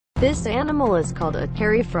This animal is called a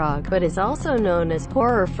hairy frog, but is also known as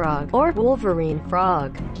horror frog, or Wolverine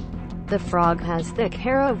frog. The frog has thick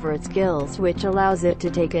hair over its gills, which allows it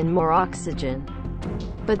to take in more oxygen.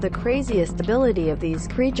 But the craziest ability of these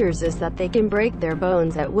creatures is that they can break their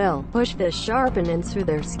bones at will, push the sharp ends through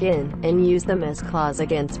their skin, and use them as claws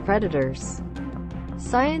against predators.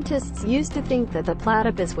 Scientists used to think that the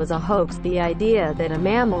platypus was a hoax. The idea that a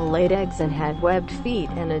mammal laid eggs and had webbed feet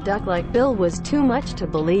and a duck-like bill was too much to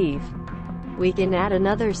believe. We can add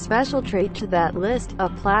another special trait to that list. A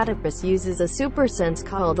platypus uses a supersense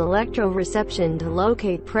called electroreception to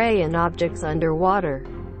locate prey and objects underwater.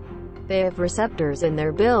 They have receptors in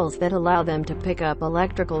their bills that allow them to pick up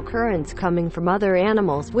electrical currents coming from other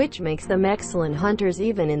animals, which makes them excellent hunters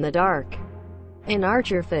even in the dark. An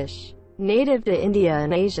archerfish, native to India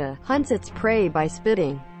and Asia, hunts its prey by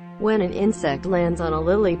spitting. When an insect lands on a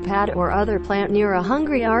lily pad or other plant near a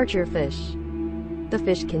hungry archerfish, the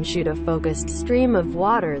fish can shoot a focused stream of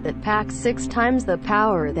water that packs 6 times the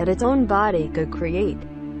power that its own body could create.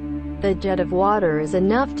 The jet of water is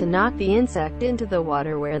enough to knock the insect into the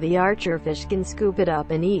water, where the archerfish can scoop it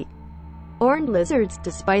up and eat. Horned lizards,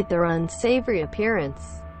 despite their unsavory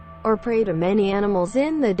appearance, are prey to many animals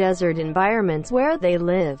in the desert environments where they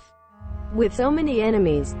live. With so many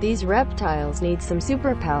enemies, these reptiles need some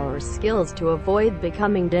superpowers skills to avoid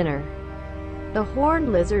becoming dinner. The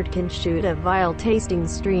horned lizard can shoot a vile-tasting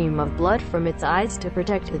stream of blood from its eyes to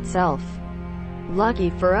protect itself. Lucky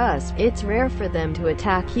for us, it's rare for them to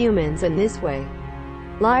attack humans in this way.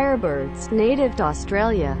 Lyrebirds, native to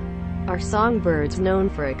Australia, are songbirds known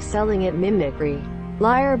for excelling at mimicry.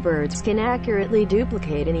 Lyrebirds can accurately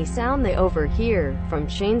duplicate any sound they overhear, from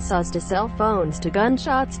chainsaws to cell phones to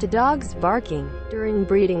gunshots to dogs barking. During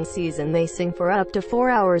breeding season they sing for up to 4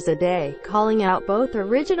 hours a day, calling out both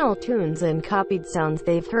original tunes and copied sounds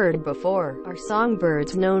they've heard before. Are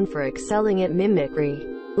songbirds known for excelling at mimicry.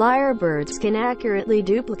 Lyrebirds can accurately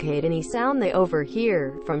duplicate any sound they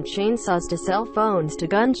overhear, from chainsaws to cell phones to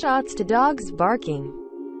gunshots to dogs barking.